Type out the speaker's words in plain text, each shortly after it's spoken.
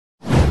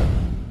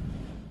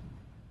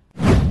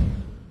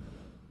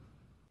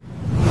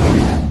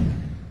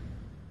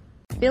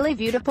Billy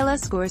Vunipola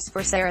scores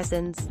for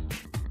Saracens.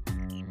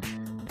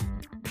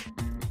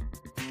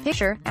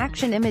 Picture,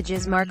 action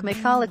Images Mark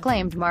McCall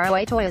acclaimed Maro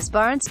Itoje's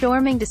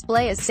barnstorming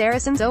display as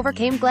Saracens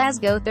overcame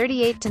Glasgow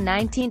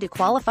 38-19 to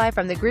qualify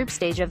from the group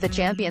stage of the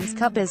Champions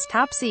Cup as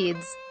top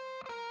seeds.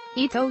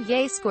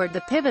 Itoje scored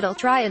the pivotal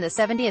try in the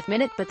 70th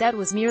minute, but that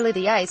was merely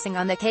the icing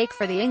on the cake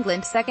for the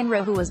England second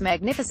row, who was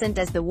magnificent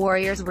as the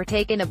Warriors were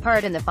taken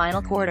apart in the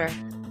final quarter.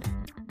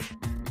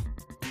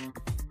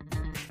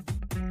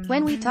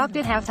 When we talked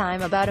at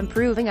halftime about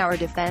improving our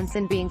defense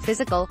and being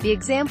physical, the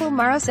example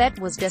Maro set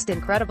was just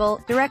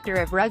incredible, Director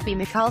of Rugby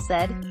McCall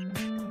said.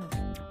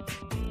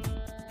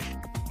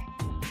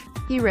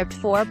 He ripped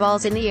 4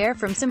 balls in the air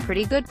from some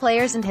pretty good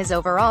players, and his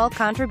overall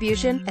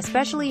contribution,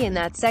 especially in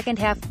that second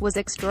half, was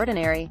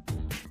extraordinary.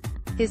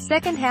 His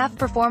second half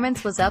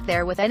performance was up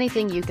there with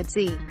anything you could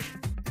see.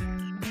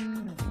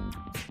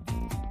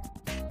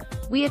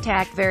 We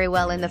attacked very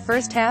well in the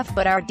first half,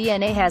 but our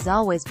DNA has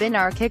always been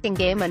our kicking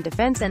game and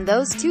defense, and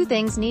those two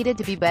things needed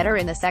to be better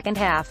in the second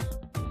half.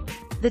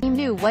 The team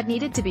knew what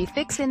needed to be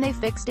fixed and they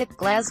fixed it.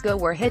 Glasgow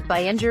were hit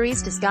by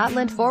injuries to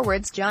Scotland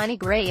forwards Johnny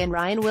Gray and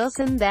Ryan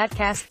Wilson that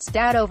casts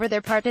doubt over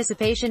their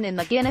participation in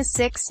the Guinness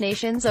Six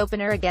Nations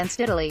opener against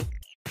Italy.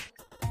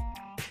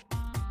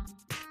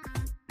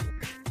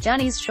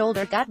 Johnny's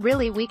shoulder got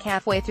really weak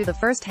halfway through the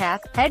first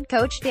half, head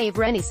coach Dave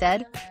Rennie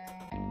said.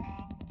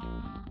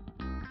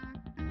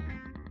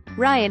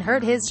 Ryan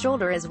hurt his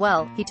shoulder as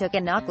well. He took a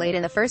knock late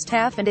in the first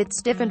half and it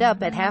stiffened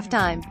up at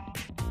halftime.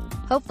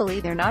 Hopefully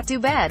they're not too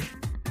bad.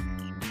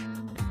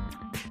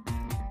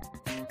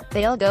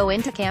 They'll go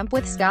into camp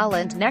with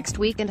Scotland next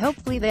week and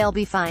hopefully they'll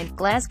be fine.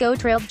 Glasgow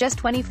trailed just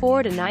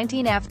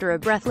 24-19 after a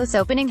breathless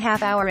opening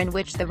half-hour in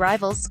which the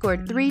rivals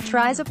scored 3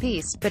 tries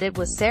apiece, but it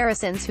was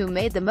Saracens who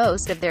made the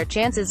most of their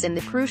chances in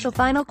the crucial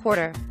final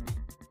quarter.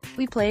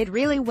 We played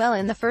really well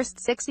in the first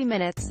 60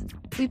 minutes.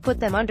 We put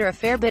them under a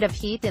fair bit of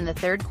heat in the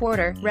third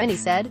quarter, Rennie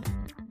said.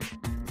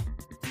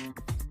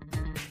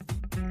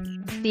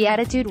 The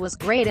attitude was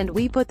great and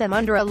we put them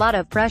under a lot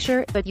of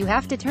pressure, but you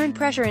have to turn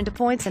pressure into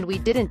points and we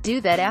didn't do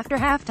that after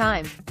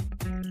halftime.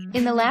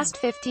 In the last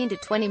 15 to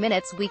 20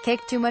 minutes we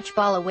kicked too much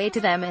ball away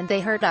to them and they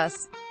hurt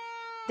us.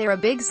 They're a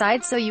big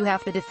side, so you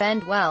have to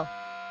defend well.